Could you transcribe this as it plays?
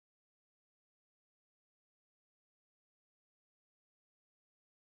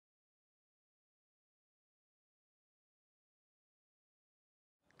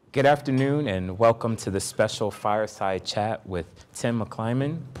Good afternoon and welcome to the special fireside chat with Tim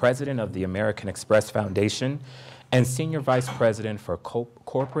McClimon, President of the American Express Foundation and Senior Vice President for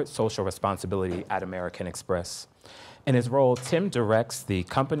Corporate Social Responsibility at American Express. In his role, Tim directs the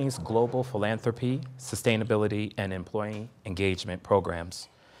company's global philanthropy, sustainability, and employee engagement programs.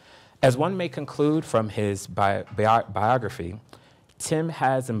 As one may conclude from his biography, Tim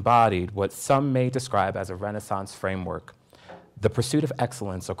has embodied what some may describe as a Renaissance framework, the pursuit of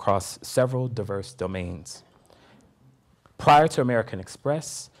excellence across several diverse domains. Prior to American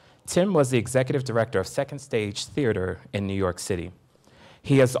Express, Tim was the executive director of Second Stage Theater in New York City.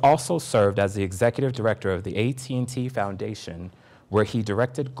 He has also served as the executive director of the AT&T Foundation, where he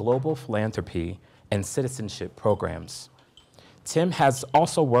directed global philanthropy and citizenship programs. Tim has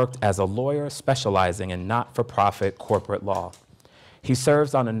also worked as a lawyer specializing in not-for-profit corporate law. He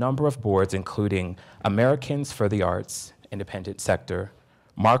serves on a number of boards, including Americans for the Arts, Independent Sector,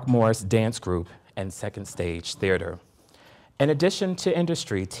 Mark Morris Dance Group, and Second Stage Theater. In addition to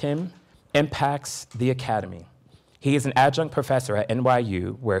industry, Tim impacts the academy. He is an adjunct professor at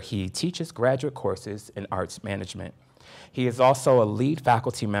NYU, where he teaches graduate courses in arts management. He is also a lead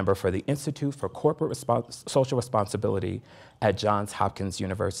faculty member for the Institute for Corporate Social Responsibility at Johns Hopkins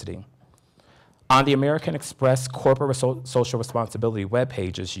University. On the American Express Corporate Social Responsibility web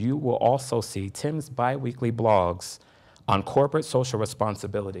pages, you will also see Tim's bi-weekly blogs on corporate social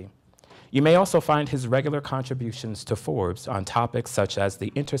responsibility. You may also find his regular contributions to Forbes on topics such as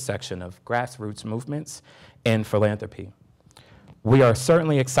the intersection of grassroots movements and philanthropy. We are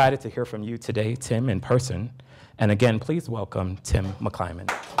certainly excited to hear from you today, Tim, in person. And again, please welcome Tim McClimon.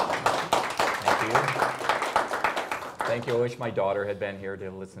 Thank you. Thank you. I wish my daughter had been here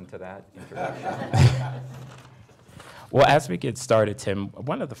to listen to that introduction. Well, as we get started, Tim,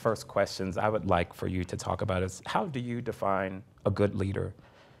 one of the first questions I would like for you to talk about is, how do you define a good leader?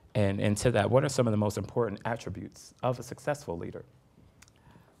 And to that, what are some of the most important attributes of a successful leader?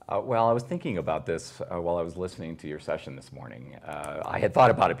 Well, I was thinking about this while I was listening to your session this morning. I had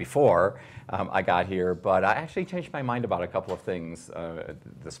thought about it before I got here, but I actually changed my mind about a couple of things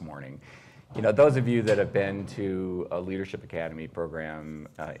this morning. You know, those of you that have been to a Leadership Academy program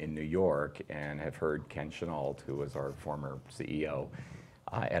in New York and have heard Ken Chenault, who was our former CEO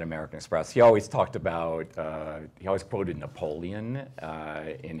at American Express, he always talked about, he always quoted Napoleon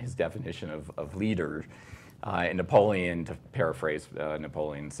in his definition of leader. And Napoleon, to paraphrase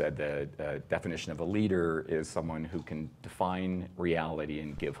Napoleon, said the definition of a leader is someone who can define reality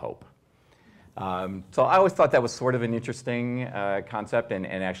and give hope. So I always thought that was sort of an interesting concept, and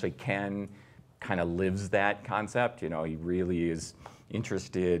actually Ken kind of lives that concept. You know, he really is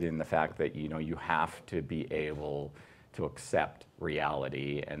interested in the fact that, you know, you have to be able to accept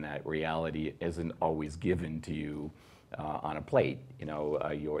reality, and that reality isn't always given to you on a plate. You know,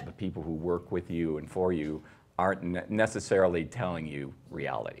 the people who work with you and for you aren't necessarily telling you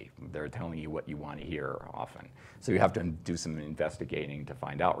reality. They're telling you what you want to hear often. So you have to do some investigating to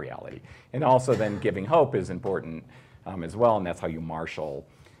find out reality. And also then giving hope is important as well, and that's how you marshal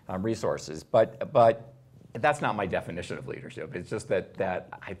resources. But that's not my definition of leadership. It's just that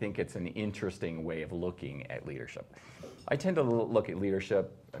I think it's an interesting way of looking at leadership. I tend to look at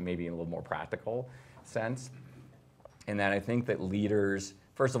leadership maybe in a little more practical sense, in that I think that leaders,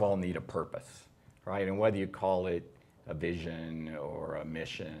 first of all, need a purpose, right? And whether you call it a vision or a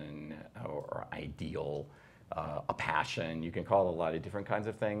mission or ideal, a passion, you can call it a lot of different kinds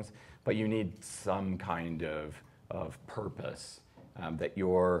of things, but you need some kind of purpose that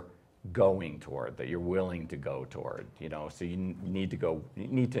you're going toward, that you're willing to go toward, you know. So you need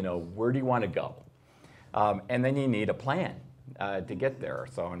to know, where do you want to go? And then you need a plan to get there.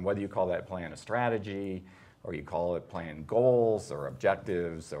 So, and whether you call that plan a strategy, or you call it plan goals or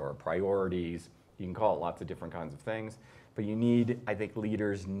objectives or priorities, you can call it lots of different kinds of things, but you need, I think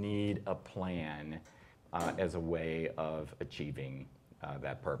leaders need a plan as a way of achieving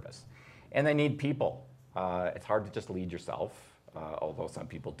that purpose. And they need people. It's hard to just lead yourself, although some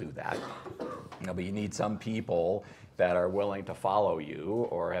people do that. You know, but you need some people that are willing to follow you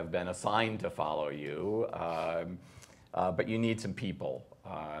or have been assigned to follow you, but you need some people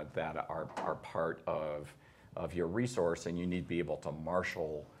that are part of your resource, and you need to be able to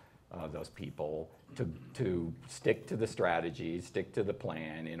marshal those people to stick to the strategy, stick to the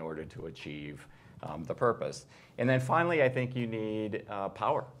plan in order to achieve the purpose. And then finally, I think you need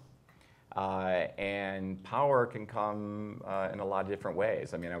power. And power can come in a lot of different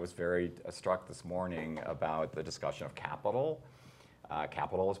ways. I mean, I was very struck this morning about the discussion of capital.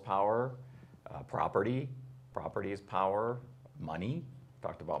 Capital is power. Property is power. Money,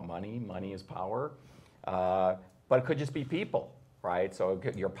 talked about money. Money is power. But it could just be people. right? So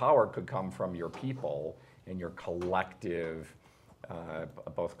your power could come from your people and your collective,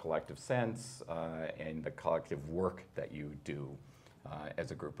 both collective sense and the collective work that you do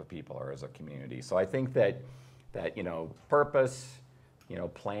as a group of people or as a community. So I think that purpose,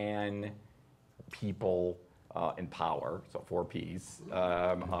 plan, people, and power, so 4 Ps,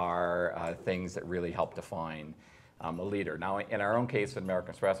 are things that really help define a leader. Now, in our own case at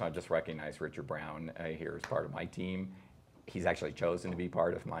American Express, I just recognize Richard Brown here as part of my team. He's actually chosen to be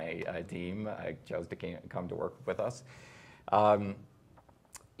part of my team. I chose to come to work with us. I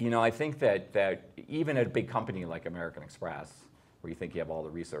think that even at a big company like American Express, where you think you have all the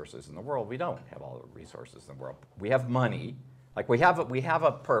resources in the world, we don't have all the resources in the world. We have money. Like we have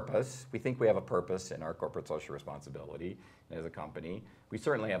a purpose. We think we have a purpose in our corporate social responsibility as a company. We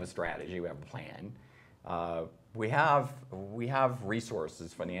certainly have a strategy. We have a plan. We have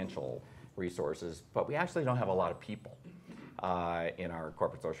resources, financial resources, but we actually don't have a lot of people in our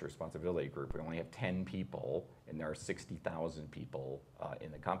corporate social responsibility group. We only have 10 people, and there are 60,000 people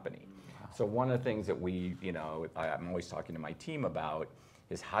in the company. Wow. So one of the things that I'm always talking to my team about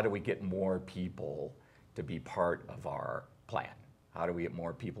is how do we get more people to be part of our plan? How do we get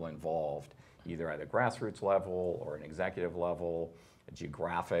more people involved, either at a grassroots level or an executive level, a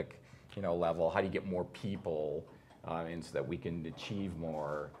geographic level? How do you get more people and so that we can achieve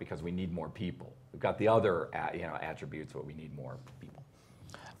more, because we need more people? We've got the other attributes, but we need more people.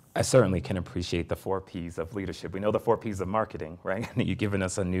 I certainly can appreciate the 4 Ps of leadership. We know the 4 Ps of marketing, right? You've given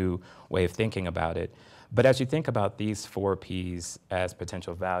us a new way of thinking about it. But as you think about these 4 Ps as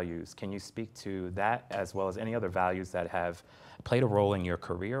potential values, can you speak to that as well as any other values that have played a role in your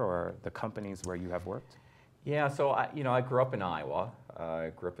career or the companies where you have worked? Yeah, so I grew up in Iowa.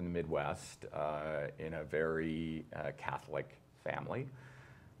 I grew up in the Midwest in a very Catholic family.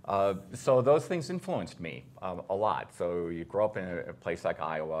 So those things influenced me a lot. So you grow up in a place like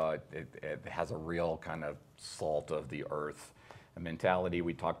Iowa, it has a real kind of salt of the earth mentality.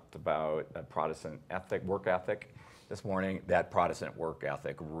 We talked about a Protestant work ethic this morning. That Protestant work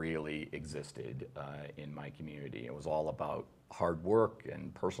ethic really existed in my community. It was all about hard work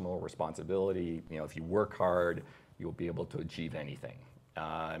and personal responsibility. If you work hard, you'll be able to achieve anything.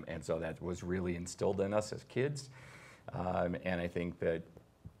 And so that was really instilled in us as kids. And I think that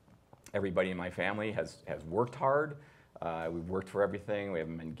everybody in my family has worked hard. We've worked for everything. We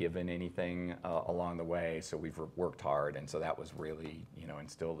haven't been given anything along the way, so we've worked hard, and so that was really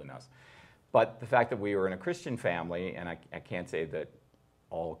instilled in us. But the fact that we were in a Christian family, and I can't say that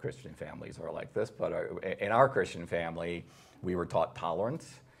all Christian families are like this, but in our Christian family, we were taught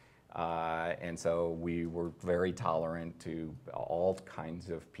tolerance. And so we were very tolerant to all kinds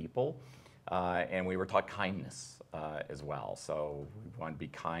of people, and we were taught kindness as well. So we want to be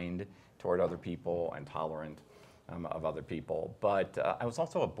kind toward other people and tolerant of other people. But I was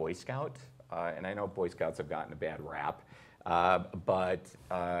also a Boy Scout, and I know Boy Scouts have gotten a bad rap, but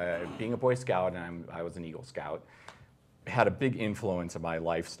being a Boy Scout, and I was an Eagle Scout, had a big influence in my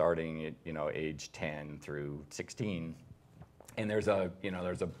life starting at age 10 through 16. And there's a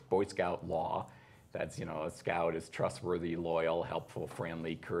Boy Scout law that's a scout is trustworthy, loyal, helpful,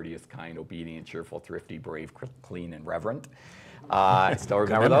 friendly, courteous, kind, obedient, cheerful, thrifty, brave, clean, and reverent. Still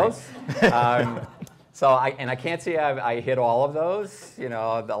remember those? So I can't say I hit all of those.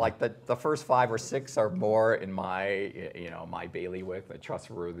 The first 5 or 6 are more in my my bailiwick. The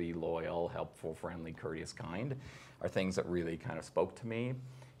trustworthy, loyal, helpful, friendly, courteous, kind are things that really kind of spoke to me.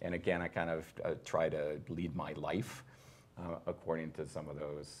 And again, I kind of try to lead my life according to some of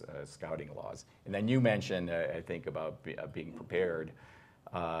those scouting laws. And then you mentioned, I think, about being prepared.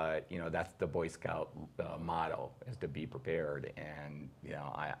 That's the Boy Scout motto, is to be prepared. And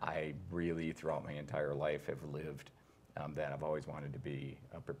I really, throughout my entire life, have lived that. I've always wanted to be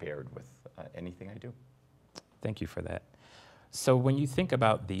prepared with anything I do. Thank you for that. So when you think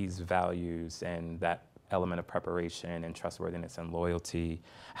about these values and that element of preparation and trustworthiness and loyalty,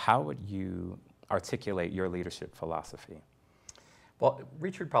 how would you articulate your leadership philosophy? Well,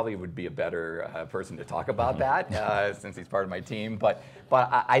 Richard probably would be a better person to talk about that since he's part of my team. But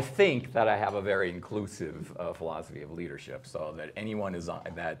I think that I have a very inclusive philosophy of leadership, so that anyone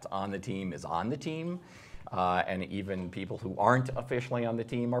that's on the team is on the team, and even people who aren't officially on the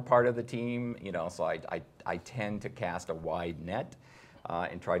team are part of the team. So I tend to cast a wide net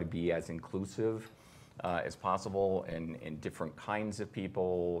and try to be as inclusive as possible in different kinds of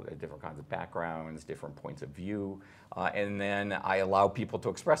people, different kinds of backgrounds, different points of view. And then I allow people to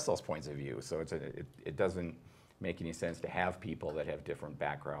express those points of view. So it doesn't make any sense to have people that have different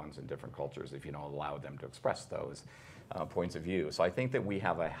backgrounds and different cultures if you don't allow them to express those points of view. So I think that we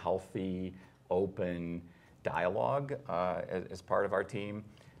have a healthy, open dialogue as part of our team.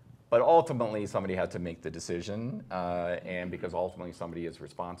 But ultimately, somebody has to make the decision, and because ultimately somebody is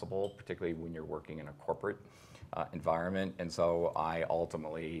responsible, particularly when you're working in a corporate environment. And so I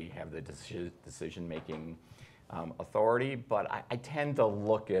ultimately have the decision-making authority, but I tend to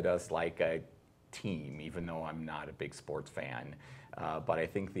look at us like a team, even though I'm not a big sports fan. But I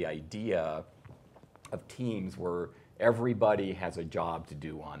think the idea of teams where everybody has a job to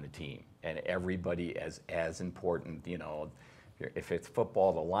do on the team, and everybody is as important, you know, if it's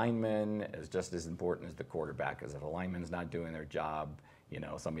football, the lineman is just as important as the quarterback, because if the lineman's not doing their job, you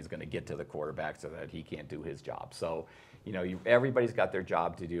know, somebody's going to get to the quarterback so that he can't do his job. So, you know, everybody's got their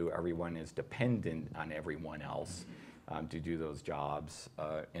job to do. Everyone is dependent on everyone else to do those jobs.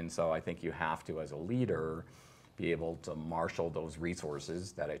 And so I think you have to, as a leader, be able to marshal those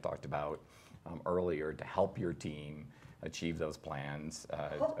resources that I talked about earlier to help your team achieve those plans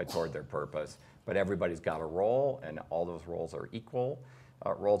toward their purpose. But everybody's got a role, and all those roles are equal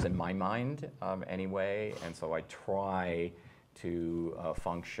roles in my mind anyway. And so I try to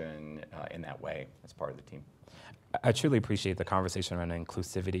function in that way as part of the team. I truly appreciate the conversation around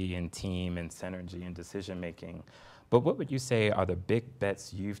inclusivity and team and synergy and decision making. But what would you say are the big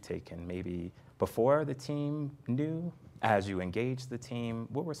bets you've taken maybe before the team knew, as you engaged the team?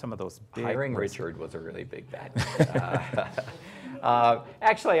 What were some of those big Hiring Richard was a really big bet.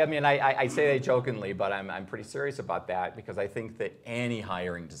 Actually, I mean, I say that jokingly, but I'm pretty serious about that, because I think that any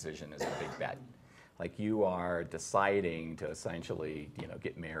hiring decision is a big bet. Like, you are deciding to essentially, you know,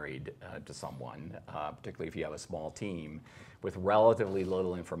 get married to someone, particularly if you have a small team, with relatively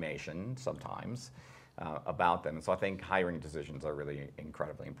little information sometimes about them. And so I think hiring decisions are really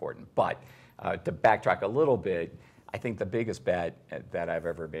incredibly important. But to backtrack a little bit, I think the biggest bet that I've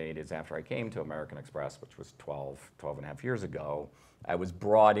ever made is after I came to American Express, which was 12 and a half years ago. I was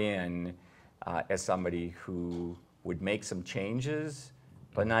brought in as somebody who would make some changes,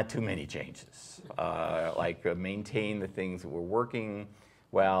 but not too many changes. Maintain the things that were working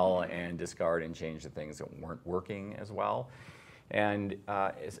well and discard and change the things that weren't working as well. And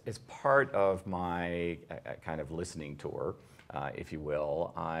as part of my kind of listening tour, if you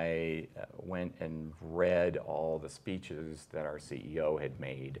will, I went and read all the speeches that our CEO had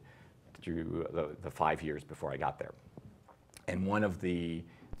made through the 5 years before I got there. And one of the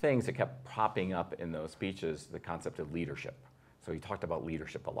things that kept popping up in those speeches, the concept of leadership. So he talked about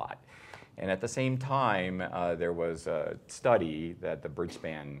leadership a lot. And at the same time, there was a study that the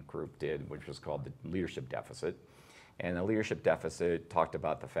Bridgespan group did, which was called the Leadership Deficit. And the leadership deficit talked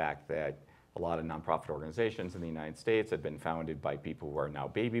about the fact that a lot of nonprofit organizations in the United States had been founded by people who are now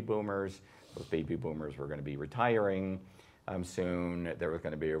baby boomers. Those baby boomers were going to be retiring soon. There was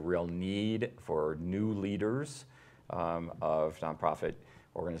going to be a real need for new leaders of nonprofit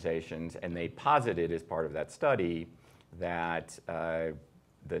organizations. And they posited as part of that study that the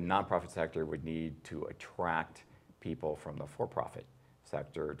nonprofit sector would need to attract people from the for-profit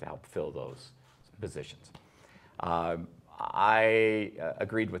sector to help fill those positions. I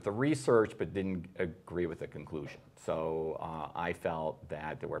agreed with the research, but didn't agree with the conclusion. So I felt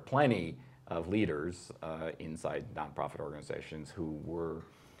that there were plenty of leaders inside nonprofit organizations who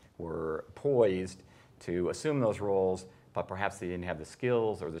were poised to assume those roles, but perhaps they didn't have the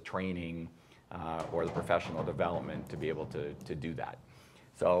skills or the training or the professional development to be able to do that.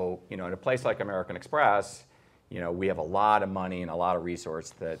 So, you know, in a place like American Express, you know, we have a lot of money and a lot of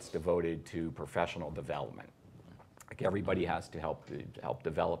resource that's devoted to professional development. Like, everybody has to help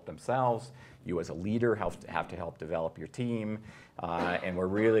develop themselves. You as a leader have to help develop your team. And we're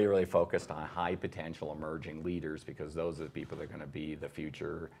really, really focused on high potential emerging leaders, because those are the people that are going to be the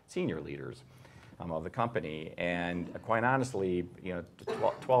future senior leaders of the company. And quite honestly, you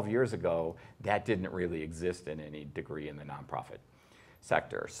know, 12 years ago, that didn't really exist in any degree in the nonprofit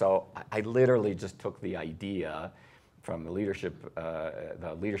sector. So I literally just took the idea from the leadership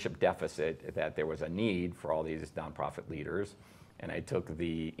deficit, that there was a need for all these nonprofit leaders, and I took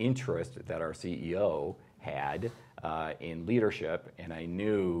the interest that our CEO had in leadership, and I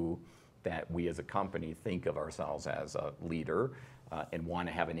knew that we as a company think of ourselves as a leader and want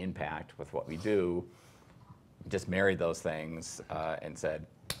to have an impact with what we do. Just married those things and said,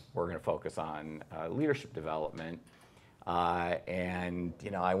 we're going to focus on leadership development. And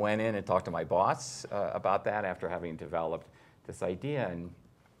you know, I went in and talked to my boss about that after having developed this idea, and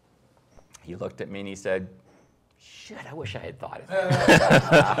he looked at me and he said, "Shit, I wish I had thought of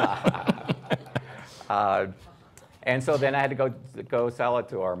that." And so then I had to go sell it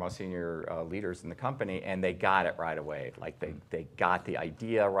to our most senior leaders in the company, and they got it right away. Like, they got the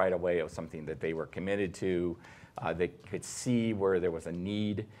idea right away of something that they were committed to. They could see where there was a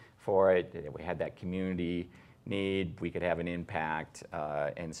need for it. We had that community need. We could have an impact,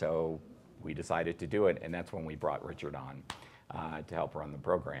 and so we decided to do it. And that's when we brought Richard on to help run the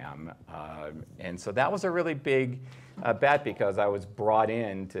program. And so that was a really big bet, because I was brought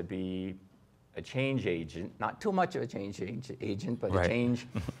in to be a change agent, not too much of a change agent, but a change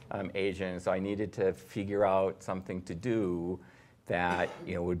agent. So I needed to figure out something to do that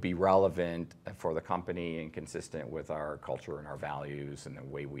would be relevant for the company and consistent with our culture and our values and the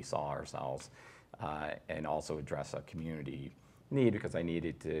way we saw ourselves, and also address a community need, because I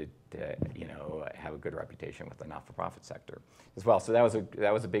needed to have a good reputation with the not-for-profit sector as well. So that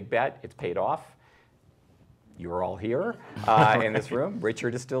was a big bet. It's paid off. You're all here in this room.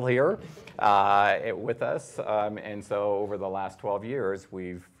 Richard is still here with us, and so over the last 12 years,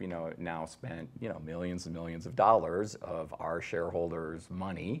 we've now spent millions and millions of dollars of our shareholders'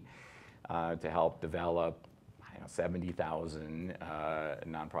 money to help develop 70,000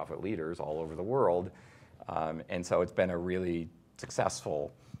 nonprofit leaders all over the world, and so it's been a really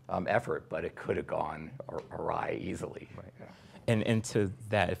successful effort, but it could have gone awry easily. Right. And to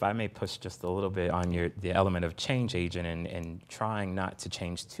that, if I may push just a little bit on the element of change agent and trying not to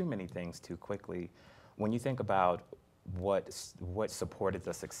change too many things too quickly, when you think about what supported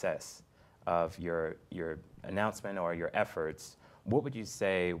the success of your announcement or your efforts, what would you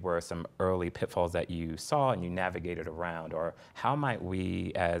say were some early pitfalls that you saw and you navigated around? Or how might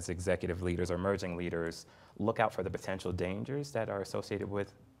we as executive leaders or emerging leaders look out for the potential dangers that are associated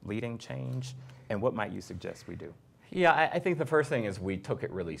with leading change? And what might you suggest we do? Yeah, I think the first thing is we took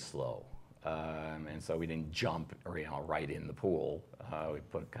it really slow, and so we didn't jump right in the pool. We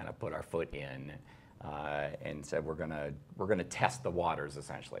put our foot in and said we're gonna test the waters,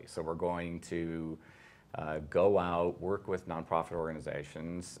 essentially. So we're going to go out, work with nonprofit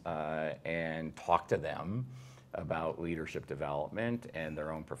organizations, and talk to them about leadership development and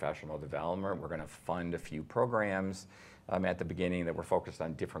their own professional development. We're going to fund a few programs at the beginning that were focused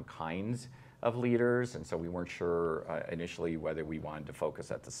on different kinds of leaders, and so we weren't sure initially whether we wanted to focus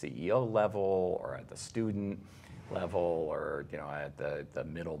at the CEO level or at the student level or at the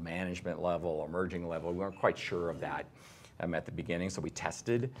middle management level, emerging level. We weren't quite sure of that at the beginning, so we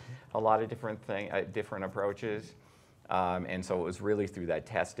tested a lot of different approaches, and so it was really through that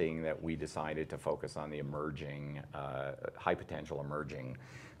testing that we decided to focus on the emerging, high potential emerging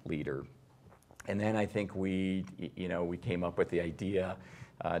leader. And then I think we came up with the idea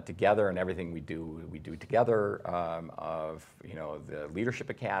together, and everything we do together, of the Leadership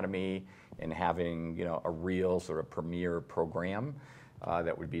Academy and having a real sort of premier program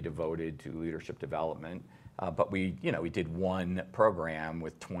that would be devoted to leadership development. But we did one program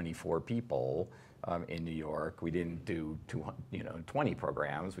with 24 people in New York. We didn't do 20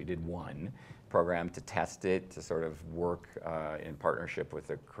 programs. We did one program to test it, to sort of work in partnership with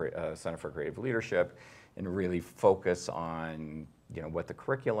the Center for Creative Leadership, and really focus on what the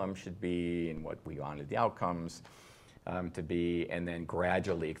curriculum should be and what we wanted the outcomes to be, and then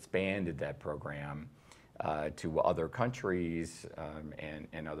gradually expanded that program to other countries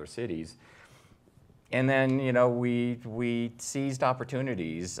and other cities. And then we seized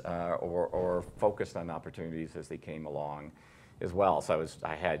opportunities or focused on opportunities as they came along as well. So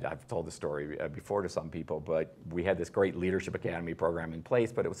I've told the story before to some people, but we had this great Leadership Academy program in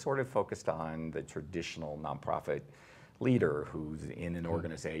place, but it was sort of focused on the traditional nonprofit leader who's in an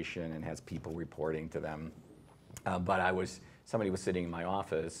organization and has people reporting to them. But somebody was sitting in my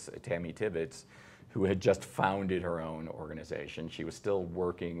office, Tammy Tibbetts, who had just founded her own organization. She was still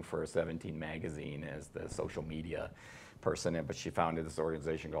working for 17 magazine as the social media person, but she founded this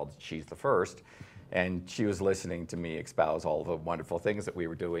organization called She's the First. And she was listening to me espouse all the wonderful things that we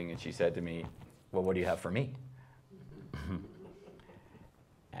were doing, and she said to me, "Well, what do you have for me?"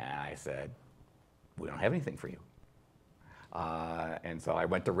 And I said, "We don't have anything for you." And so I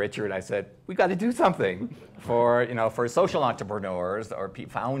went to Richard. I said, "We got to do something for social entrepreneurs or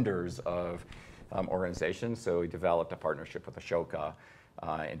founders of organizations." So we developed a partnership with Ashoka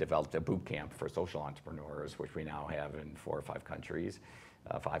and developed a boot camp for social entrepreneurs, which we now have in 4 or 5 countries.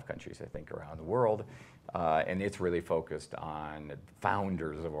 5 countries, I think, around the world. And it's really focused on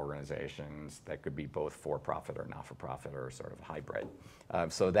founders of organizations that could be both for-profit or not-for-profit or sort of hybrid.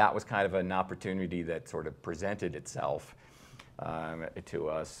 So that was kind of an opportunity that sort of presented itself to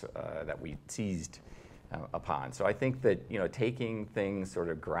us that we seized upon. So I think that taking things sort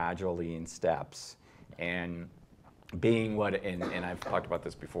of gradually in steps and being and I've talked about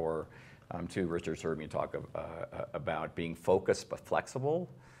this before, too. Richard's heard me talk about being focused but flexible.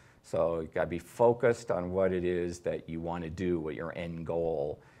 So you've got to be focused on what it is that you want to do, what your end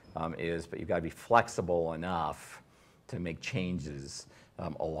goal is, but you've got to be flexible enough to make changes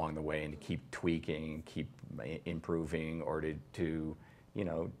along the way, and to keep tweaking, keep improving, or to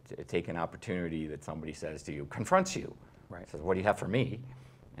take an opportunity that somebody says to you, confronts you, right? Says, what do you have for me?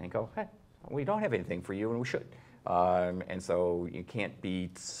 And you go, hey, we don't have anything for you, and we should. And so you can't be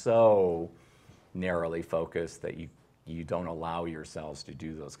so narrowly focused that you don't allow yourselves to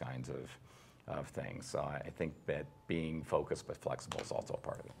do those kinds of things. So I think that being focused but flexible is also a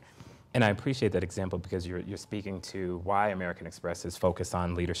part of it. And I appreciate that example because you're speaking to why American Express is focused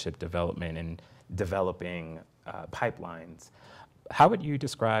on leadership development and developing pipelines. How would you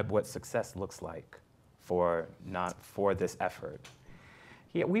describe what success looks like for this effort?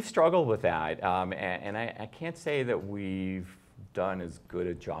 Yeah, we've struggled with that, and I can't say that we've done as good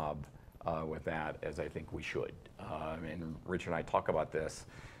a job with that as I think we should. And Richard and I talk about this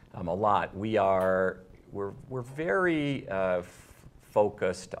a lot. We're very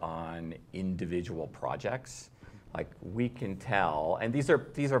focused on individual projects. Like, we can tell, and these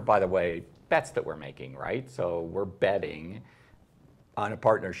are by the way bets that we're making, right? So we're betting on a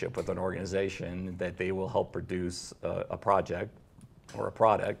partnership with an organization that they will help produce a project or a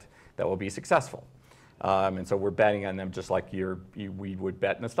product that will be successful. And so we're betting on them just like we would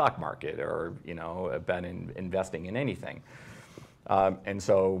bet in the stock market, or bet in investing in anything. And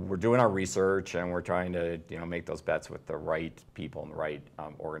so we're doing our research, and we're trying to make those bets with the right people and the right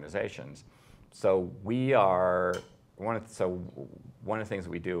organizations. So one of the things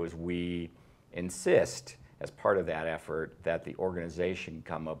that we do is we insist, as part of that effort, that the organization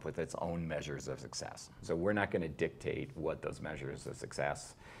come up with its own measures of success. So we're not going to dictate what those measures of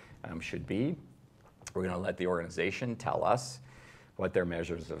success should be. We're going to let the organization tell us what their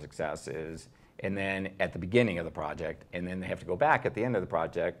measures of success is, and then at the beginning of the project, and then they have to go back at the end of the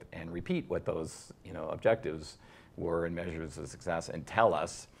project and repeat what those objectives were and measures of success, and tell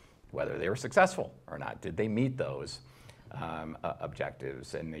us whether they were successful or not. Did they meet those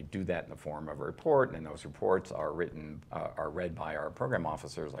objectives? And they do that in the form of a report, and those reports are read by our program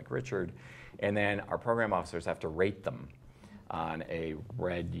officers like Richard, and then our program officers have to rate them on a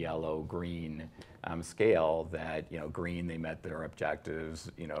red, yellow, green scale. That green, they met their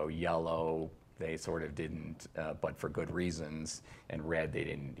objectives, yellow, they sort of didn't, but for good reasons, and red, they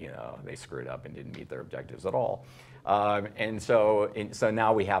didn't, they screwed up and didn't meet their objectives at all. And so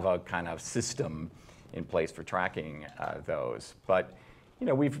now we have a kind of system in place for tracking those. But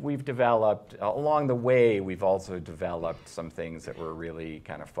we've developed, along the way, we've also developed some things that we're really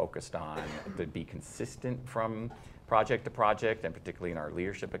kind of focused on to be consistent from project to project, and particularly in our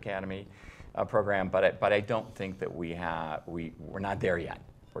Leadership Academy program. But I don't think that we're not there yet.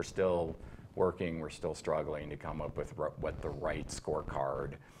 We're still working, we're still struggling to come up with what the right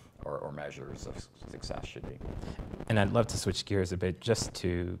scorecard or measures of success should be. And I'd love to switch gears a bit just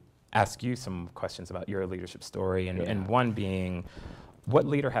to ask you some questions about your leadership story, and one being, what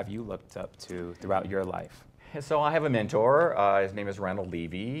leader have you looked up to throughout your life? So I have a mentor. His name is Randall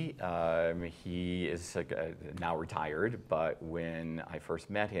Levy. He is now retired, but when I first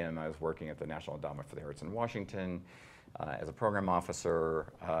met him, I was working at the National Endowment for the Arts in Washington as a program officer,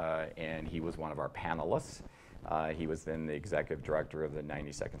 and he was one of our panelists. He was then the executive director of the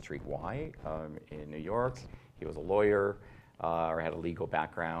 92nd Street Y in New York. He was a lawyer, or had a legal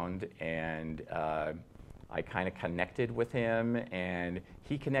background, and I kind of connected with him, and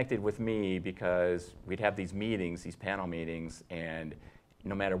he connected with me because we'd have these meetings, these panel meetings, and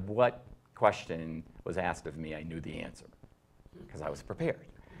no matter what question was asked of me, I knew the answer because I was prepared.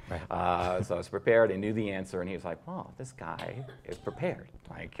 Right. So I was prepared and knew the answer, and he was like, "Wow, this guy is prepared."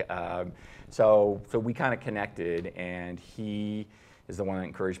 So we kind of connected, and he is the one that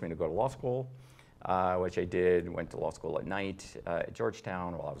encouraged me to go to law school, which I did. Went to law school at night at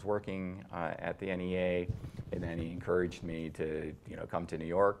Georgetown while I was working at the NEA, and then he encouraged me to come to New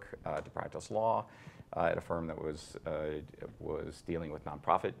York to practice law at a firm that was dealing with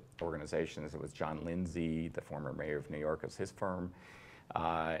nonprofit organizations. It was John Lindsay, the former mayor of New York, was his firm.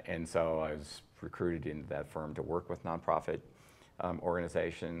 And so I was recruited into that firm to work with nonprofit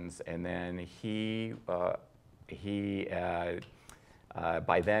organizations. And then he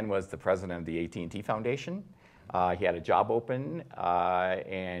by then was the president of the AT&T Foundation. He had a job open,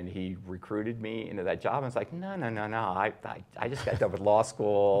 and he recruited me into that job. And I was like, no. I just got done with law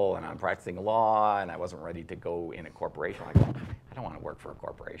school, and I'm practicing law, and I wasn't ready to go in a corporation. I'm like, I don't want to work for a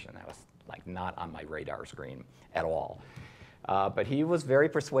corporation. That was like not on my radar screen at all. But he was very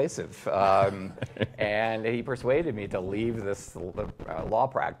persuasive, and he persuaded me to leave this law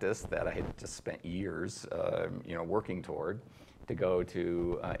practice that I had just spent years, working toward, to go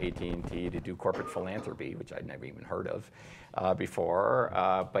to AT&T to do corporate philanthropy, which I'd never even heard of before.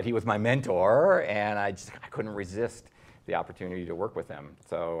 But he was my mentor, and I couldn't resist the opportunity to work with them.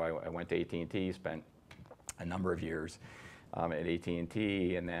 So I went to AT&T, spent a number of years at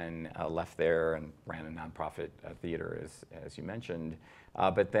AT&T, and then left there and ran a nonprofit theater, as you mentioned.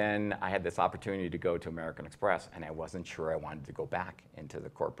 But then I had this opportunity to go to American Express, and I wasn't sure I wanted to go back into the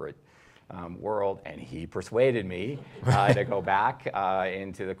corporate world, and he persuaded me to go back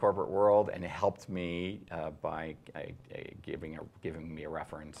into the corporate world, and helped me by giving me a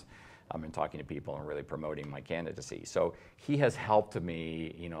reference and talking to people and really promoting my candidacy. So he has helped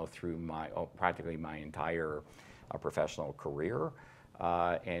me, through practically my entire professional career.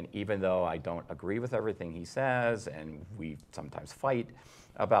 And even though I don't agree with everything he says, and we sometimes fight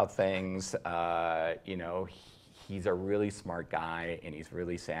about things, he's a really smart guy, and he's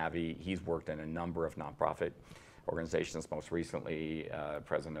really savvy. He's worked in a number of nonprofit organizations, most recently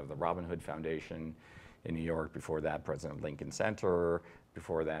president of the Robin Hood Foundation in New York, before that president of Lincoln Center,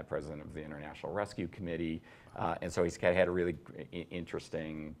 before that president of the International Rescue Committee. And so he's had a really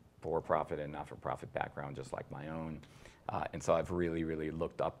interesting for-profit and not-for-profit background, just like my own. And so I've really, really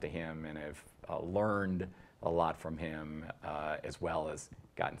looked up to him, and I've learned a lot from him, as well as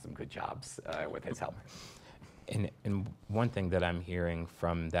gotten some good jobs with his help. And one thing that I'm hearing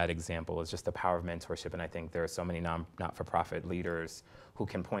from that example is just the power of mentorship. And I think there are so many not-for-profit leaders who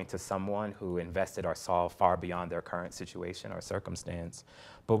can point to someone who invested or saw far beyond their current situation or circumstance.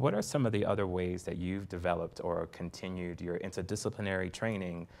 But what are some of the other ways that you've developed or continued your interdisciplinary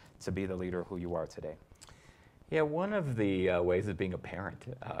training to be the leader who you are today? Yeah, one of the ways is being a parent,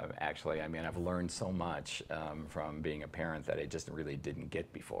 actually. I mean, I've learned so much from being a parent that I just really didn't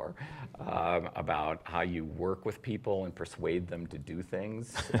get before, about how you work with people and persuade them to do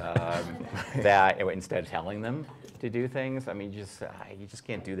things, that instead of telling them to do things. I mean, you just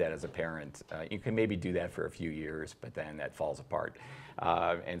can't do that as a parent. You can maybe do that for a few years, but then that falls apart.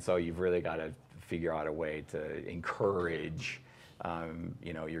 And so you've really got to figure out a way to encourage,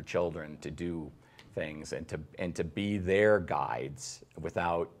 your children to do things and to be their guides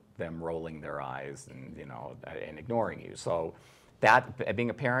without them rolling their eyes and ignoring you. So that, being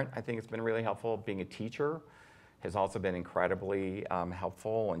a parent, I think it's been really helpful. Being a teacher has also been incredibly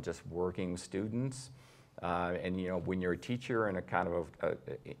helpful, and just working with students. And when you're a teacher in a kind of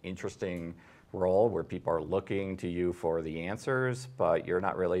interesting role where people are looking to you for the answers, but you're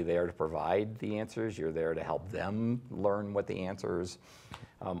not really there to provide the answers. You're there to help them learn what the answers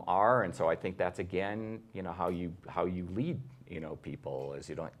are. And so I think that's, again, how you lead, people, is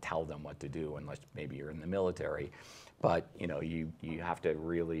you don't tell them what to do unless maybe you're in the military, but you have to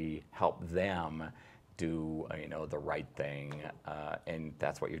really help them do the right thing, and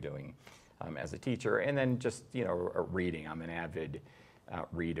that's what you're doing as a teacher. And then just reading. I'm an avid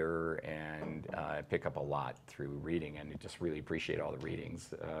reader, and pick up a lot through reading, and I just really appreciate all the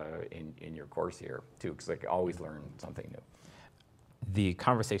readings in your course here too, because I can always learn something new. The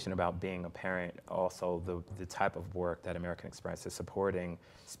conversation about being a parent, also the type of work that American Express is supporting,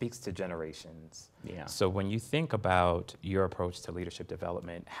 speaks to generations. Yeah. So when you think about your approach to leadership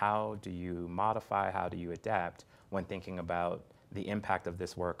development, how do you modify, how do you adapt when thinking about the impact of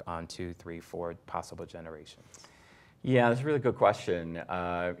this work on 2, 3, 4 possible generations? Yeah, that's a really good question.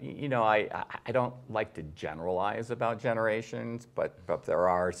 I don't like to generalize about generations, but there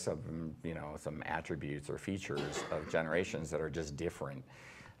are some attributes or features of generations that are just different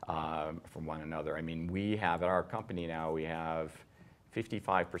from one another. I mean, we have at our company now, we have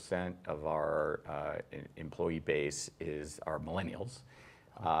 55% of our employee base are millennials,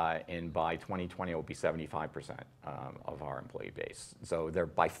 and by 2020 it will be 75% of our employee base. So they're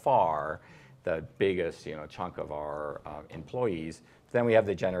by far the biggest chunk of our employees. Then we have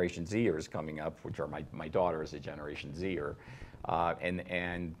the Generation Zers coming up, which are my daughter is a Generation Zer,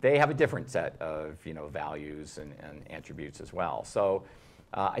 and they have a different set of values and attributes as well. So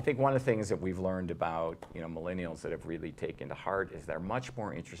I think one of the things that we've learned about millennials that have really taken to heart is they're much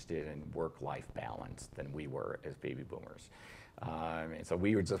more interested in work-life balance than we were as baby boomers. And so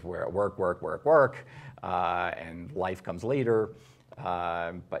we were just work, and life comes later.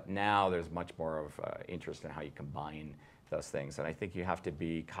 But now there's much more of interest in how you combine those things. And I think you have to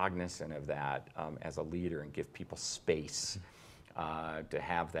be cognizant of that as a leader, and give people space to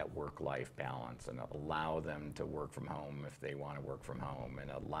have that work-life balance, and allow them to work from home if they want to work from home,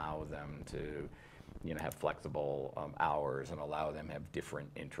 and allow them to have flexible hours, and allow them to have different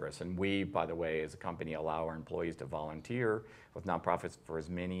interests. And we, by the way, as a company, allow our employees to volunteer with nonprofits for as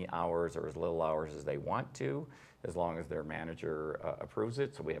many hours or as little hours as they want to, as long as their manager approves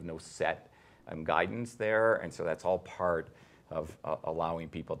it. So we have no set guidance there, and so that's all part of allowing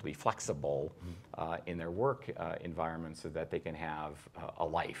people to be flexible in their work environment, so that they can have a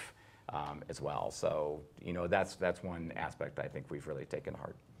life as well. So, that's one aspect I think we've really taken to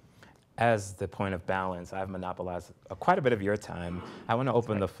heart. As the point of balance, I've monopolized quite a bit of your time. I want to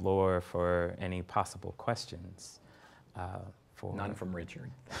open the floor for any possible questions. None from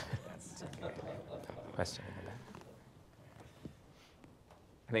Richard. That's okay. Question in the back.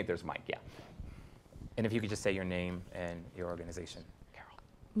 I think there's Mike, yeah. And if you could just say your name and your organization. Carol.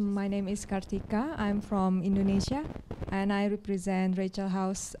 My name is Kartika. I'm from Indonesia, and I represent Rachel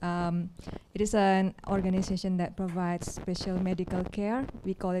House. It is an organization that provides special medical care.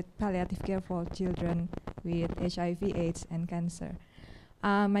 We call it palliative care for children with HIV, AIDS, and cancer.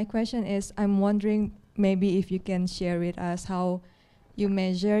 My question is, I'm wondering maybe if you can share with us how you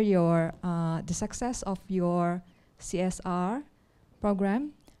measure your the success of your CSR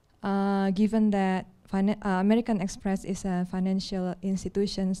program, given that American Express is a financial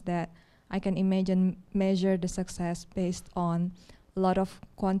institution that I can imagine measure the success based on a lot of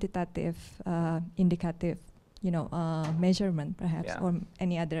quantitative, indicative, measurement perhaps, Yeah. or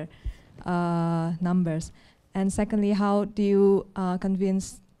any other numbers. And secondly, how do you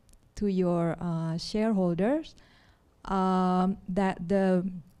convince to your shareholders that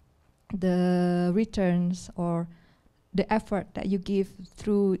the returns or the effort that you give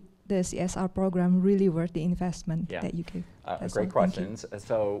through the CSR program really worth the investment that you give? Great questions.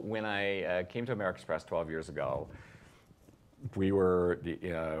 So when I came to American Express 12 years ago, we were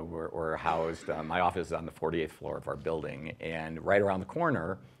housed, my office is on the 48th floor of our building, and right around the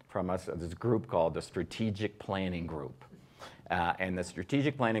corner from us, there's a group called the Strategic Planning Group. And the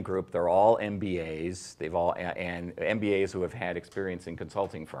Strategic Planning Group, they're all MBAs. And MBAs who have had experience in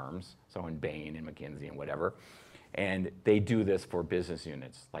consulting firms, so in Bain and McKinsey and whatever. And they do this for business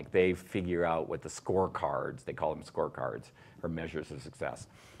units. Like they figure out what the scorecards, they call them scorecards, or measures of success,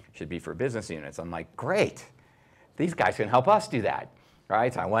 should be for business units. I'm like, great, these guys can help us do that.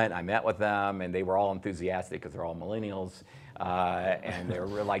 Right? So I met with them, and they were all enthusiastic because they're all millennials. And they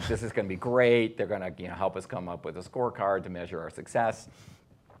were like, this is going to be great. They're going to help us come up with a scorecard to measure our success.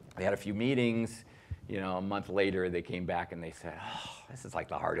 They had a few meetings. A month later, they came back and they said, oh, this is like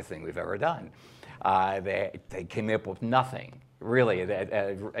the hardest thing we've ever done. They came up with nothing, really.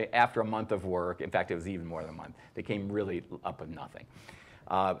 After a month of work, in fact, it was even more than a month, they came really up with nothing.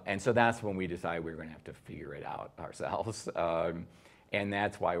 And so that's when we decided we were going to have to figure it out ourselves. And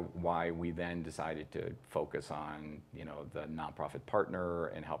that's why we then decided to focus on the nonprofit partner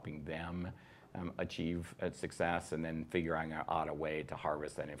and helping them achieve success, and then figuring out a way to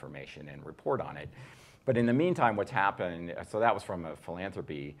harvest that information and report on it. But in the meantime, what's happened, so that was from a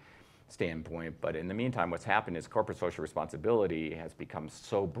philanthropy standpoint, but in the meantime, what's happened is corporate social responsibility has become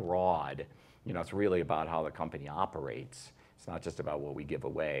so broad. It's really about how the company operates. It's not just about what we give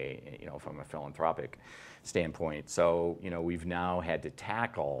away, from a philanthropic standpoint. So, we've now had to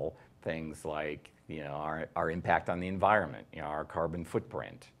tackle things like, our impact on the environment, our carbon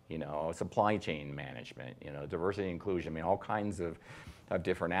footprint, supply chain management, diversity inclusion, all kinds of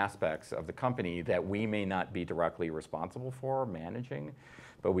different aspects of the company that we may not be directly responsible for managing,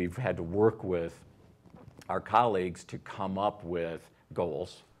 but we've had to work with our colleagues to come up with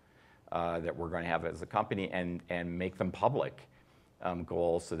goals that we're going to have as a company and make them public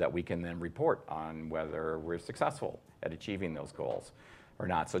goals so that we can then report on whether we're successful at achieving those goals or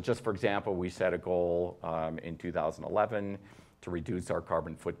not. So just for example, we set a goal in 2011 to reduce our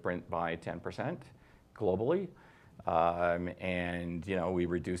carbon footprint by 10% globally. And we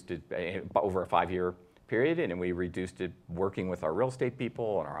reduced it over a 5-year period, and we reduced it working with our real estate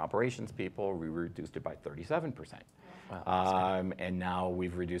people and our operations people. We reduced it by 37%. Wow, and now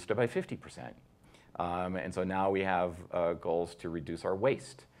we've reduced it by 50%. And so now we have goals to reduce our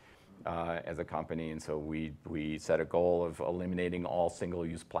waste as a company. And so we set a goal of eliminating all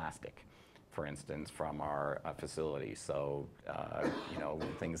single-use plastic, for instance, from our facilities. So,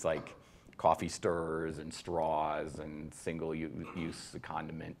 things like coffee stirrers and straws and single-use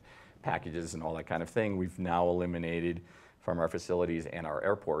condiment packages and all that kind of thing, we've now eliminated from our facilities and our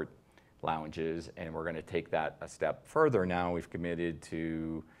airport lounges, and we're going to take that a step further now. We've committed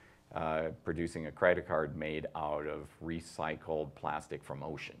to producing a credit card made out of recycled plastic from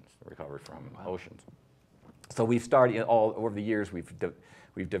oceans, recovered from oceans. So we've started, all over the years,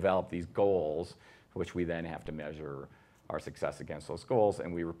 we've developed these goals, which we then have to measure our success against those goals,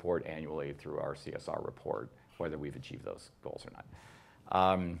 and we report annually through our CSR report whether we've achieved those goals or not.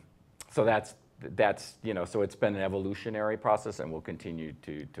 So that's so it's been an evolutionary process, and will continue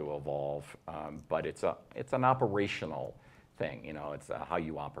to evolve. But it's an operational thing. It's how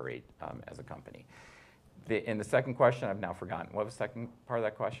you operate as a company. In the second question, I've now forgotten. What was the second part of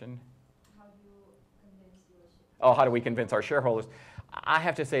that question? How do you convince your shareholders? Oh, how do we convince our shareholders? I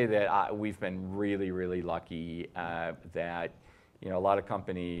have to say that we've been really, really lucky that a lot of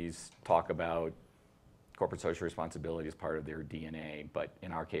companies talk about corporate social responsibility as part of their DNA, but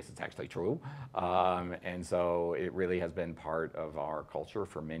in our case, it's actually true. And so it really has been part of our culture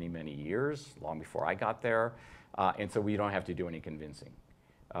for many, many years, long before I got there. And so we don't have to do any convincing.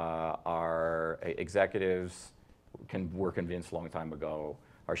 Our executives were convinced a long time ago.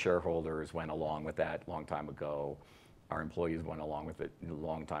 Our shareholders went along with that a long time ago. Our employees went along with it a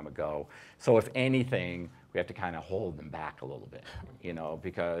long time ago. So if anything, we have to kind of hold them back a little bit,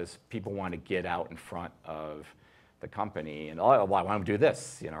 because people want to get out in front of the company and, oh, well, I want to do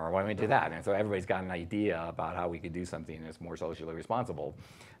this, or why don't we do that? And so everybody's got an idea about how we could do something that's more socially responsible.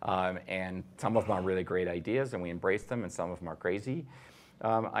 And some of them are really great ideas, and we embrace them, and some of them are crazy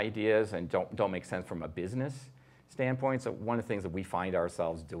ideas and don't make sense from a business standpoint. So one of the things that we find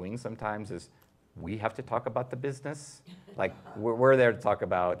ourselves doing sometimes is we have to talk about the business. Like, we're there to talk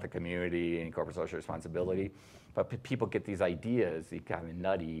about the community and corporate social responsibility, but people get these ideas, these kind of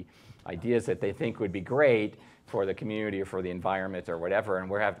nutty ideas that they think would be great for the community or for the environment or whatever, and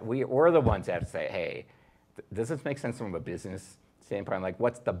we're the ones that have to say, hey, does this make sense from a business standpoint? Like,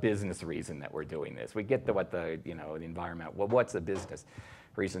 what's the business reason that we're doing this? We get what the environment, well, what's the business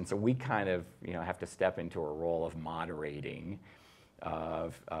reason? So we kind of have to step into a role of moderating,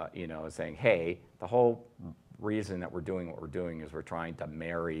 of saying, hey, the whole reason that we're doing what we're doing is we're trying to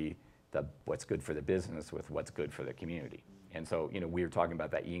marry what's good for the business with what's good for the community. And so we were talking about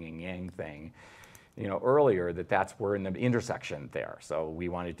that yin and yang thing earlier, we're in the intersection there. So we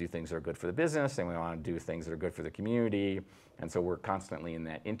want to do things that are good for the business, and we want to do things that are good for the community, and so we're constantly in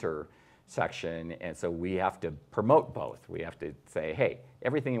that intersection, and so we have to promote both. We have to say, hey,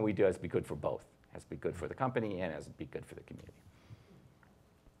 everything that we do has to be good for both. It has to be good for the company and it has to be good for the community.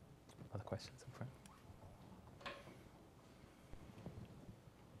 Other questions in front?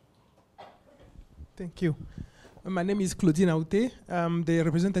 Thank you. My name is Claudine Aoute. I'm the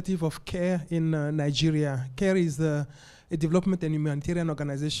representative of CARE in Nigeria. CARE is a development and humanitarian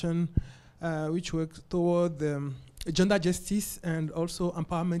organization which works toward gender justice and also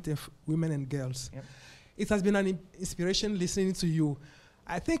empowerment of women and girls. Yep. It has been an inspiration listening to you.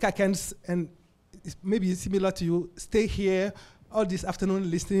 I think I can, and maybe similar to you, stay here all this afternoon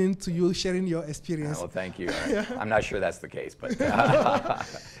listening to you, sharing your experience. Well, thank you. I'm not sure that's the case, but.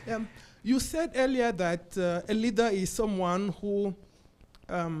 You said earlier that a leader is someone who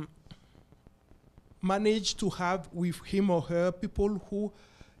managed to have with him or her people who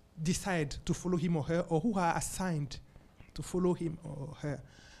decide to follow him or her, or who are assigned to follow him or her.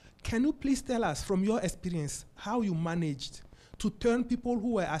 Can you please tell us from your experience how you managed to turn people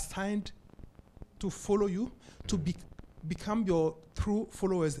who were assigned to follow you to become your true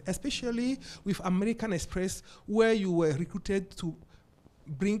followers, especially with American Express, where you were recruited to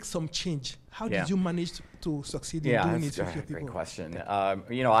bring some change? How did you manage to succeed in doing it with your people? Great question.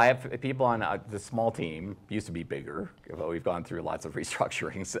 I have people on the small team, used to be bigger, but we've gone through lots of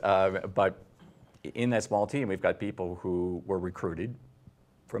restructurings. But in that small team, we've got people who were recruited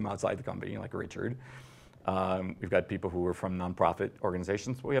from outside the company, like Richard. We've got people who were from nonprofit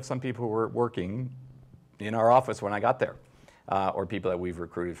organizations. We have some people who were working in our office when I got there, or people that we've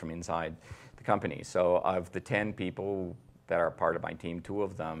recruited from inside the company. So of the 10 people that are part of my team, 2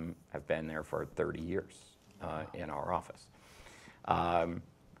 of them have been there for 30 years in our office.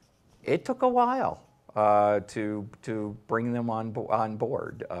 It took a while to bring them on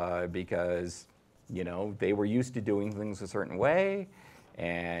board because they were used to doing things a certain way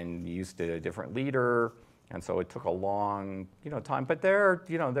and used to a different leader, and so it took a long time. But they're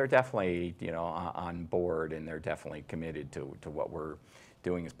definitely on board, and they're definitely committed to what we're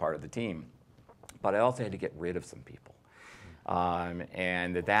doing as part of the team. But I also had to get rid of some people.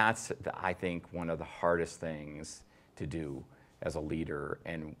 And that's, I think, one of the hardest things to do as a leader,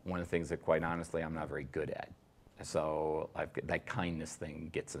 and one of the things that, quite honestly, I'm not very good at. So that kindness thing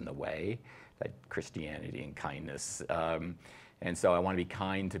gets in the way, that Christianity and kindness. And so I want to be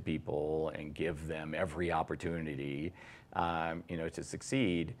kind to people and give them every opportunity, to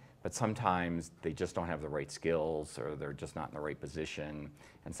succeed. But sometimes they just don't have the right skills, or they're just not in the right position.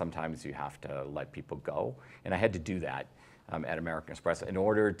 And sometimes you have to let people go. And I had to do that at American Express. In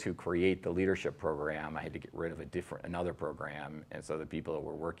order to create the leadership program, I had to get rid of another program. And so the people that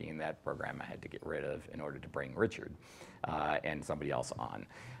were working in that program, I had to get rid of in order to bring Richard and somebody else on.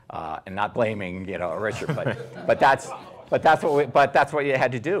 And not blaming, Richard, but that's what you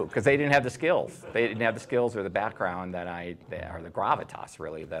had to do, because they didn't have the skills. They didn't have the skills or the background or the gravitas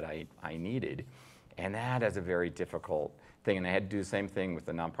really that I needed. And that is a very difficult thing. And I had to do the same thing with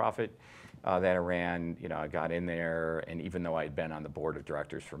the nonprofit that I ran. I got in there, and even though I had been on the board of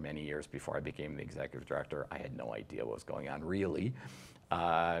directors for many years before I became the executive director, I had no idea what was going on, really.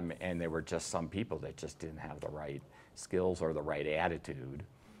 And there were just some people that just didn't have the right skills or the right attitude.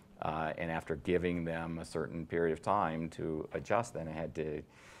 And after giving them a certain period of time to adjust, then I had to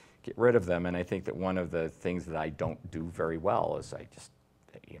get rid of them. And I think that one of the things that I don't do very well is I just,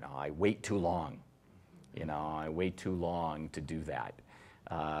 I wait too long. I wait too long to do that.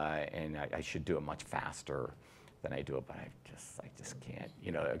 And I should do it much faster than I do it, but I just can't,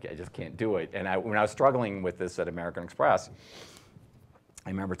 I just can't do it. And when I was struggling with this at American Express, I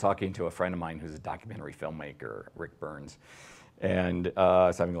remember talking to a friend of mine who's a documentary filmmaker, Rick Burns, and I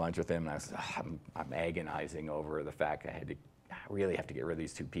was having lunch with him, and I'm agonizing over the fact I really have to get rid of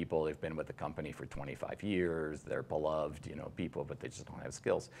these two people. They've been with the company for 25 years. They're beloved, people, but they just don't have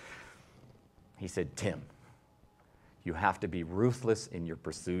skills. He said, Tim, you have to be ruthless in your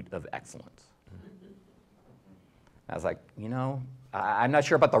pursuit of excellence. I was like, I'm not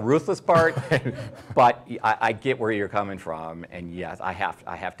sure about the ruthless part, but I get where you're coming from, and yes, I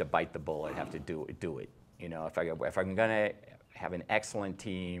have to bite the bullet. I have to do it. If I'm going to have an excellent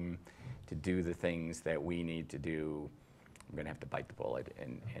team to do the things that we need to do, I'm going to have to bite the bullet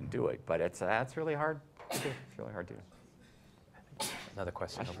and do it. But that's really hard to do. It's really hard to do. Another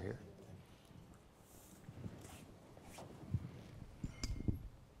question over here.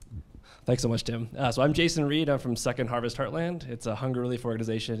 Thanks so much, Tim. So I'm Jason Reed. I'm from Second Harvest Heartland. It's a hunger relief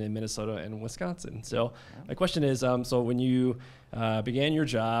organization in Minnesota and Wisconsin. So my question is, so when you began your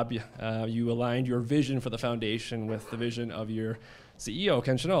job, you aligned your vision for the foundation with the vision of your CEO,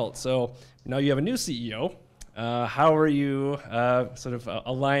 Ken Chenault. So now you have a new CEO. How are you sort of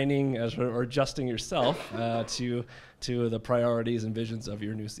aligning or adjusting yourself to the priorities and visions of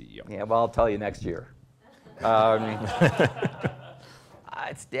your new CEO? Yeah, well, I'll tell you next year.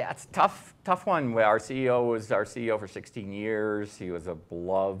 It's a tough one. Our CEO was our CEO for 16 years. He was a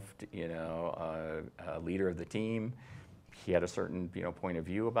beloved, leader of the team. He had a certain, point of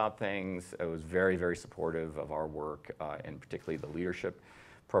view about things. It was very, very supportive of our work, and particularly the leadership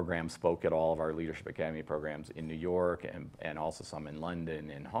program. Spoke at all of our Leadership Academy programs in New York and also some in London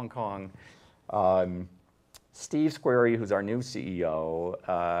and Hong Kong. Steve Squeri, who's our new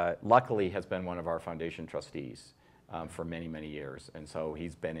CEO, luckily has been one of our foundation trustees for many, many years. And so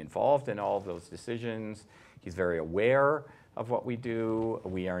he's been involved in all of those decisions. He's very aware of what we do.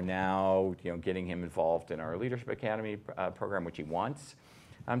 We are now getting him involved in our Leadership Academy program, which he wants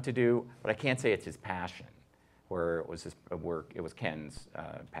to do. But I can't say it's his passion, where it was his work, it was Ken's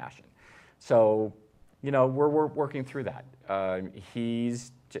passion. So, we're working through that.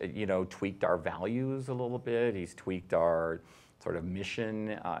 He's, tweaked our values a little bit. He's tweaked our sort of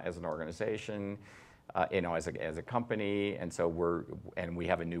mission as an organization. As a company, and so we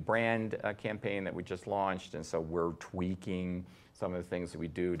have a new brand campaign that we just launched, and so we're tweaking some of the things that we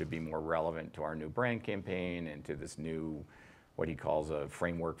do to be more relevant to our new brand campaign and to this new, what he calls a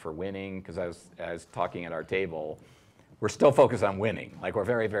framework for winning. Because I was talking at our table, we're still focused on winning. Like, we're a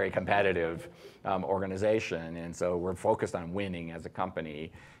very, very competitive organization, and so we're focused on winning as a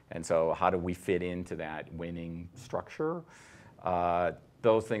company. And so how do we fit into that winning structure?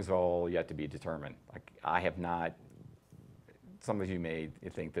 Those things are all yet to be determined. Like, I have not, some of you may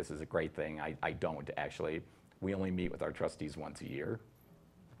think this is a great thing. I don't, actually. We only meet with our trustees once a year.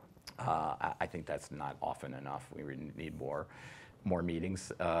 I think that's not often enough. We need more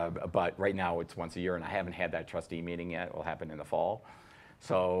meetings. But right now it's once a year, and I haven't had that trustee meeting yet. It will happen in the fall.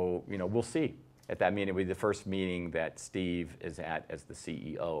 So, we'll see. At that meeting, it'll be the first meeting that Steve is at as the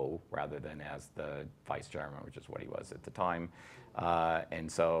CEO rather than as the vice chairman, which is what he was at the time.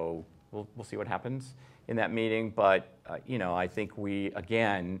 And so we'll see what happens in that meeting. But, I think we,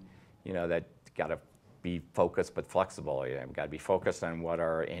 again, that got to be focused but flexible. We've got to be focused on what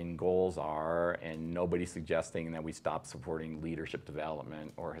our end goals are, and nobody's suggesting that we stop supporting leadership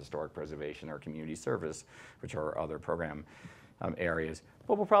development or historic preservation or community service, which are our other program areas.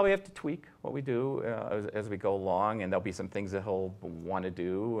 But we'll probably have to tweak what we do as we go along, and there'll be some things that he'll want to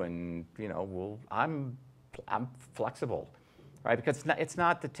do, and I'm flexible, right? Because it's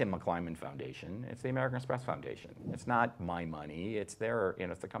not the Tim McClimon Foundation; it's the American Express Foundation. It's not my money; it's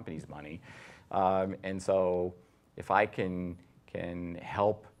it's the company's money, and so if I can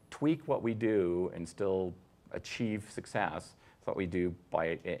help tweak what we do and still achieve success, that's what we do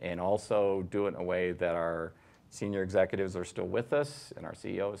and also do it in a way that our senior executives are still with us, and our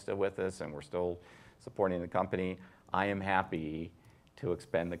CEO is still with us, and we're still supporting the company. I am happy to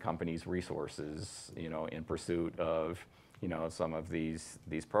expend the company's resources, in pursuit of, some of these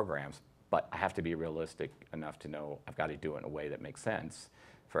programs. But I have to be realistic enough to know I've got to do it in a way that makes sense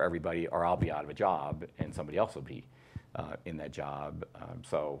for everybody, or I'll be out of a job and somebody else will be in that job.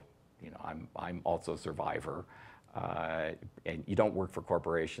 So, I'm also a survivor. And you don't work for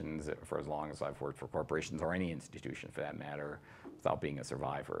corporations for as long as I've worked for corporations, or any institution for that matter, without being a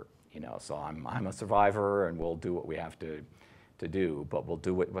survivor. So I'm a survivor, and we'll do what we have to do, but we'll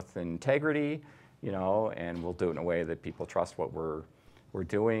do it with integrity, and we'll do it in a way that people trust what we're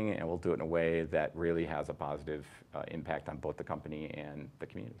doing, and we'll do it in a way that really has a positive impact on both the company and the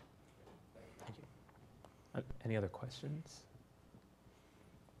community. Thank you. Any other questions?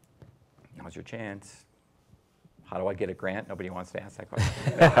 Now's your chance. How do I get a grant? Nobody wants to ask that question.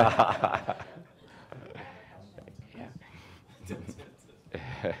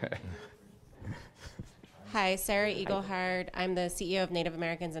 Hi, Sarah Eaglehart. I'm the CEO of Native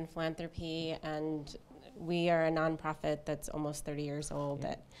Americans in Philanthropy, and we are a nonprofit that's almost 30 years old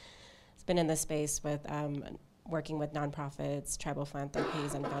that has been in the space with working with nonprofits, tribal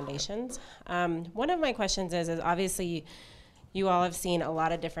philanthropies, and foundations. One of my questions is obviously you all have seen a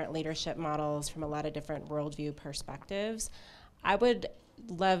lot of different leadership models from a lot of different worldview perspectives. I would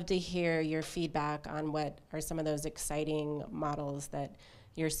love to hear your feedback on what are some of those exciting models that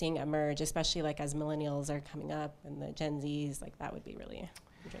you're seeing emerge, especially like as millennials are coming up and the Gen Zs, like that would be really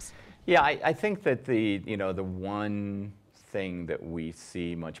interesting. Yeah, I think that the one thing that we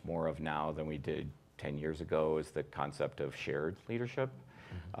see much more of now than we did 10 years ago is the concept of shared leadership.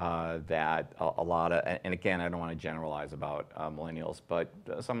 That a lot of, and again, I don't want to generalize about millennials, but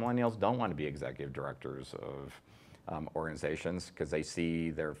some millennials don't want to be executive directors of organizations because they see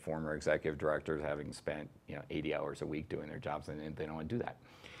their former executive directors having spent 80 hours a week doing their jobs, and they don't want to do that.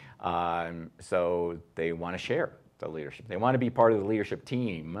 So they want to share the leadership. They want to be part of the leadership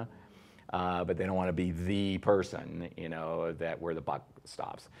team, but they don't want to be the person that where the buck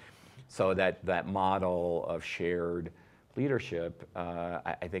stops. So that model of shared leadership,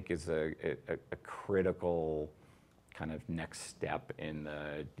 I think, is a critical kind of next step in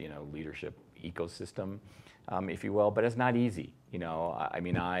the leadership ecosystem, if you will. But it's not easy. When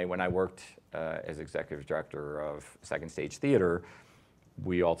I worked as executive director of Second Stage Theater,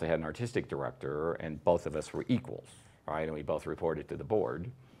 we also had an artistic director, and both of us were equals, right? And we both reported to the board,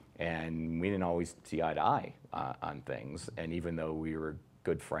 and we didn't always see eye to eye on things. And even though we were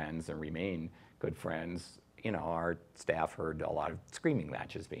good friends and remain good friends, our staff heard a lot of screaming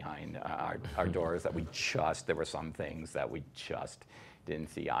matches behind our doors that there were some things that we just didn't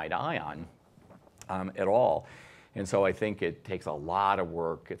see eye to eye on at all. And so I think it takes a lot of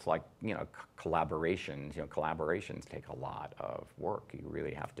work. It's like, collaborations. Collaborations take a lot of work. You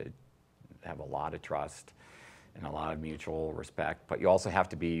really have to have a lot of trust and a lot of mutual respect, but you also have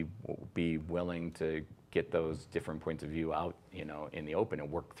to be willing to get those different points of view out, in the open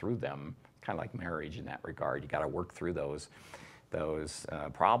and work through them. Kind of like marriage in that regard. You got to work through those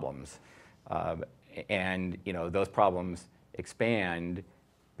problems, and those problems expand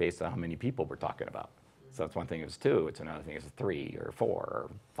based on how many people we're talking about. So that's one thing is 2. It's another thing is 3 or 4 or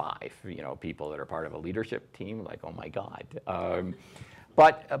 5. People that are part of a leadership team. Like, oh my God.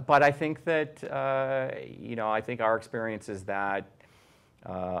 But I think that I think our experience is that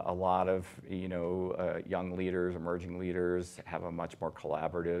a lot of young leaders, emerging leaders, have a much more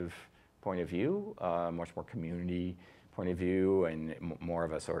collaborative point of view, much more community point of view, and more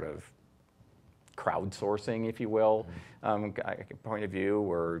of a sort of crowdsourcing, if you will, point of view,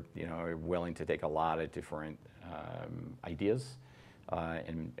 where are willing to take a lot of different ideas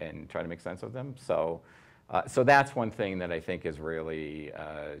and try to make sense of them. So that's one thing that I think is really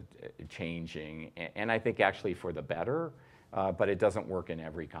changing, and I think actually for the better. But it doesn't work in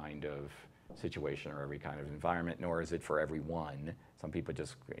every kind of situation or every kind of environment, nor is it for everyone. Some people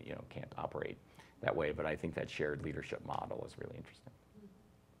just can't operate that way. But I think that shared leadership model is really interesting.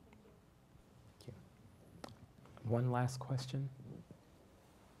 Thank you. One last question.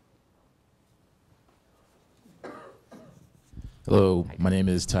 Hello, my name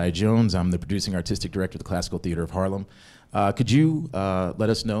is Ty Jones. I'm the producing artistic director of the Classical Theater of Harlem. Could you let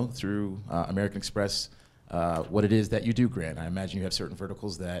us know through American Express what it is that you do, Grant? I imagine you have certain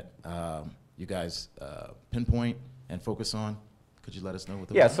verticals that you guys pinpoint and focus on. Could you let us know what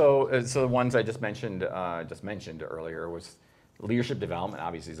those are? So the ones I just mentioned earlier was leadership development.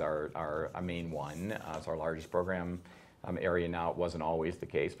 Obviously, is our main one. It's our largest program area now. It wasn't always the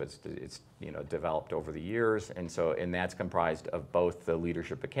case, but it's developed over the years, and that's comprised of both the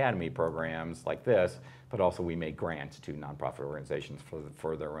Leadership Academy programs like this, but also we make grants to nonprofit organizations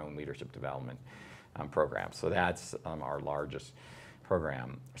for their own leadership development programs. So that's our largest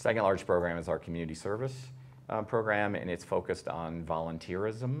program. Our second largest program is our community service program, and it's focused on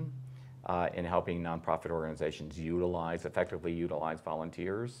volunteerism in helping nonprofit organizations effectively utilize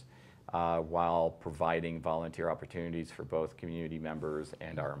volunteers while providing volunteer opportunities for both community members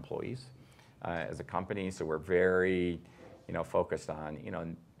and our employees as a company. So we're very, focused on,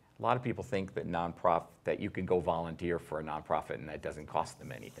 a lot of people think that that you can go volunteer for a nonprofit and that doesn't cost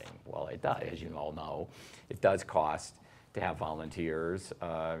them anything. Well, it does, as you all know. It does cost to have volunteers,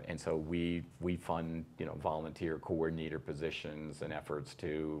 and so we fund, volunteer coordinator positions and efforts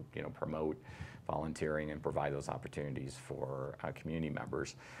to, promote volunteering and provide those opportunities for community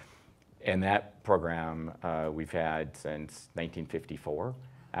members. And that program we've had since 1954,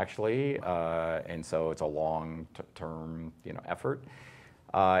 actually, and so it's a long-term, effort.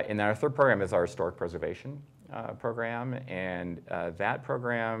 And then our third program is our historic preservation program, and that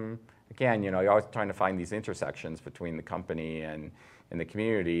program, again, you're always trying to find these intersections between the company and the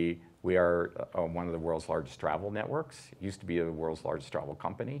community. We are one of the world's largest travel networks. It used to be the world's largest travel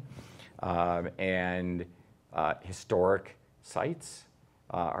company, and historic sites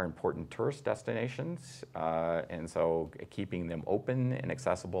are important tourist destinations, and so keeping them open and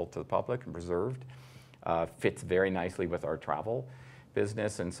accessible to the public and preserved fits very nicely with our travel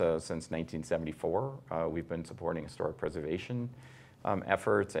business. And so since 1974, we've been supporting historic preservation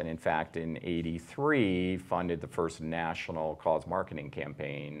efforts, and in fact in '83 funded the first national cause marketing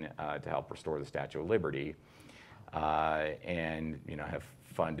campaign to help restore the Statue of Liberty, and have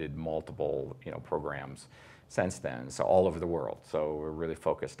funded multiple programs since then, so all over the world. So we're really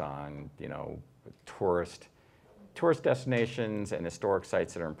focused on tourist destinations and historic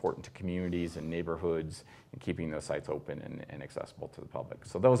sites that are important to communities and neighborhoods, and keeping those sites open and accessible to the public.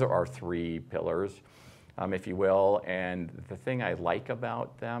 So those are our three pillars, if you will. And the thing I like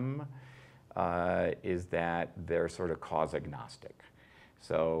about them is that they're sort of cause agnostic.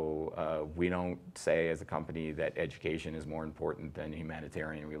 So we don't say as a company that education is more important than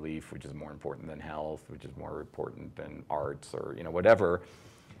humanitarian relief, which is more important than health, which is more important than arts, or whatever.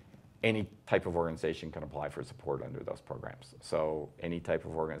 Any type of organization can apply for support under those programs. So any type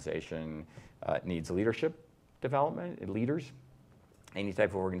of organization needs leadership development, leaders. Any type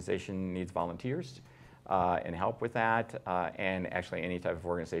of organization needs volunteers and help with that. And actually any type of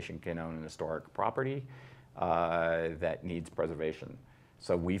organization can own an historic property that needs preservation.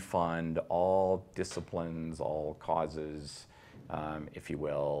 So we fund all disciplines, all causes, if you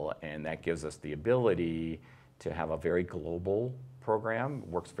will, and that gives us the ability to have a very global program.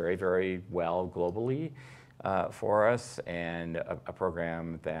 Works very, very well globally for us, and a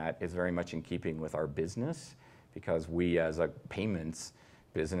program that is very much in keeping with our business, because we as a payments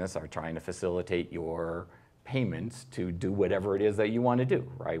business are trying to facilitate your payments to do whatever it is that you want to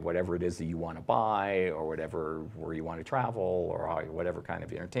do, right? Whatever it is that you want to buy, or where you want to travel, or whatever kind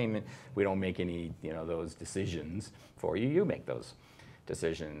of entertainment. We don't make any those decisions for you. You make those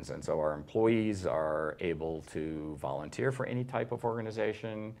decisions. And so our employees are able to volunteer for any type of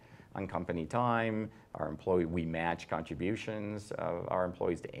organization on company time. We match contributions of our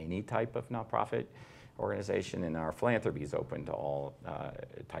employees to any type of nonprofit organization, and our philanthropy is open to all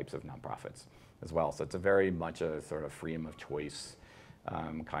types of nonprofits as well. So it's a very much a sort of freedom of choice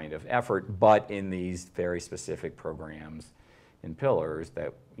kind of effort, but in these very specific programs and pillars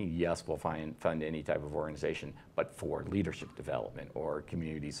that, yes, we'll fund any type of organization, but for leadership development or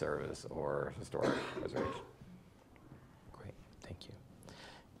community service or historic preservation. Great, thank you.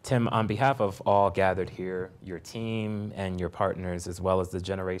 Tim, on behalf of all gathered here, your team and your partners, as well as the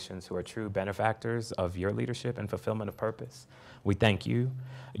generations who are true benefactors of your leadership and fulfillment of purpose, we thank you.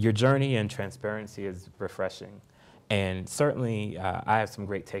 Your journey and transparency is refreshing. And certainly, I have some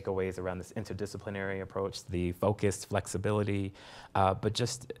great takeaways around this interdisciplinary approach, the focused flexibility, but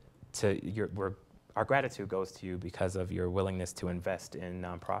just our gratitude goes to you because of your willingness to invest in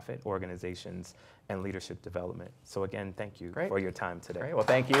nonprofit organizations and leadership development. So again, thank you for your time today. Great. Well,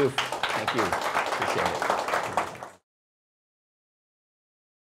 thank you. Thank you. Appreciate it.